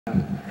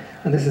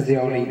And this is the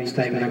only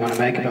statement I'm going to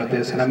make about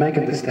this. And I'm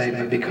making this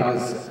statement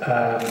because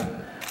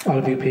all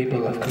of you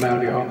people have come out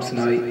of your homes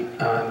tonight,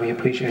 and we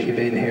appreciate you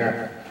being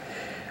here.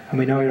 And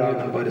we know you're all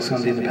going to buy the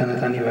Sunday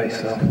Independent anyway,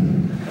 so.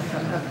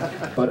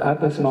 But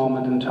at this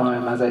moment in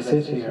time, as I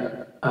sit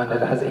here, and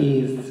it has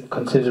eased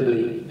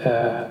considerably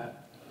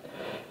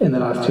in the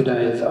last 2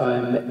 days,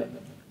 I'm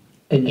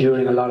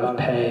enduring a lot of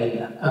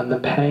pain, and the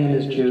pain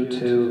is due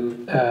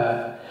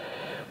to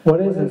what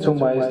is in some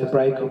ways the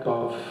breakup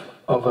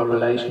of a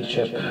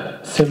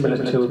relationship, similar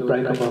to a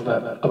breakup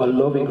of a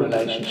loving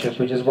relationship,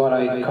 which is what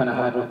I kind of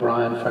had with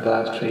Brian for the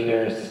last 3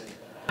 years.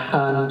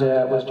 And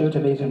was due to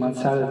meet him on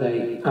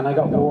Saturday, and I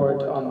got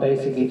word on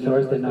basically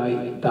Thursday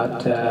night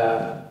that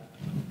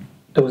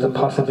there was a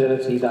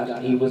possibility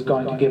that he was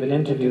going to give an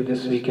interview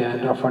this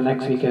weekend, or for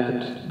next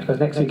weekend, because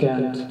next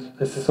weekend,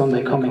 this is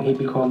Sunday coming, he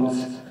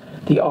becomes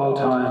the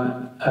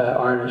all-time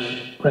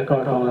Irish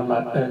record holder.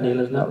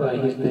 Neil, isn't that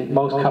right? He's the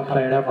most cap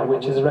player ever,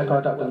 which is a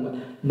record that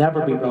will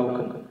never be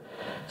broken.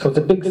 So it's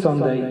a big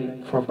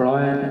Sunday for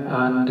Brian,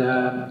 and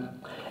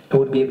it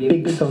would be a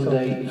big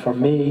Sunday for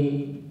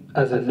me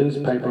as a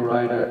newspaper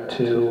writer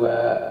to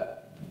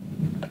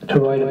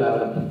write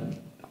about him.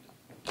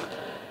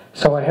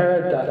 So I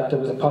heard that there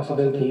was a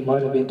possibility he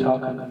might be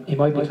talking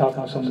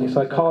to somebody.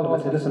 So I called him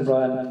and said, listen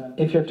Brian,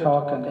 if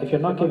you're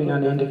not giving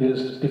any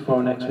interviews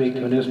before next week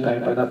to a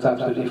newspaper, that's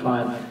absolutely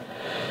fine.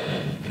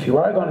 If you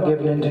are going to give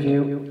an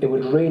interview, it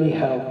would really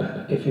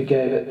help if you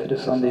gave it to the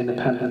Sunday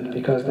Independent,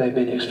 because they've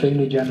been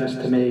extremely generous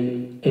to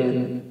me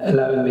in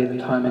allowing me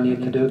the time I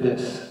need to do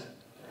this.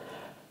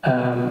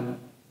 And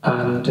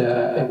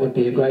it would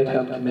be a great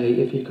help to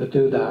me if you could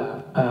do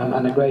that,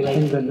 and a great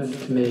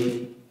hindrance to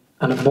me,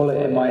 and a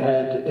bullet in my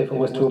head if it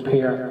was to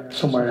appear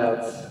somewhere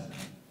else.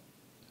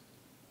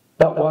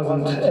 That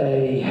wasn't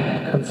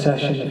a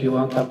concession, if you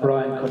want, that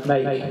Brian could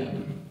make.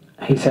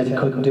 He said he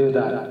couldn't do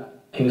that.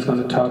 He was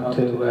going to talk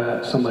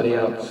to somebody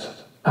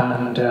else.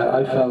 And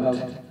I felt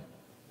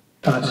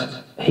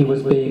that he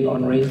was being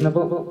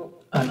unreasonable,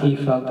 and he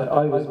felt that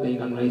I was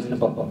being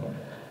unreasonable.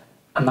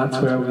 And that's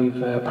where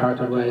we've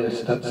parted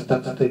ways. That's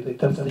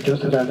the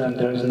gist of everything.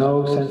 There's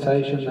no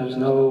sensation,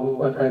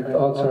 I've heard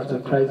all sorts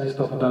of crazy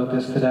stuff about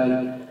this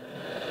today,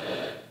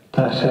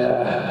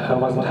 that I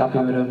wasn't happy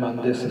with him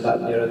and this and that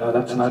and the other. No,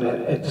 that's not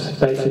it. It's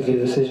basically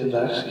a decision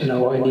that,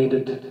 I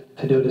needed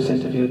to do this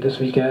interview this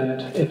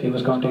weekend if he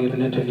was going to give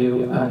an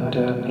interview,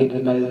 and he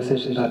did make a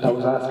decision that I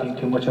was asking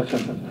too much of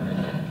him.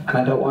 And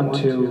I don't want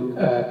to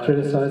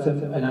criticise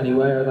him in any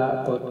way or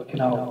that, but,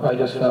 I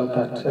just felt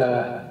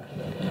that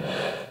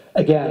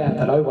again,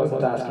 that I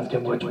wasn't asking too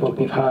much, but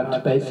we've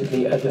had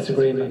basically a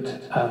disagreement,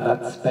 and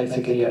that's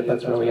basically it.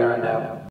 That's where we are now.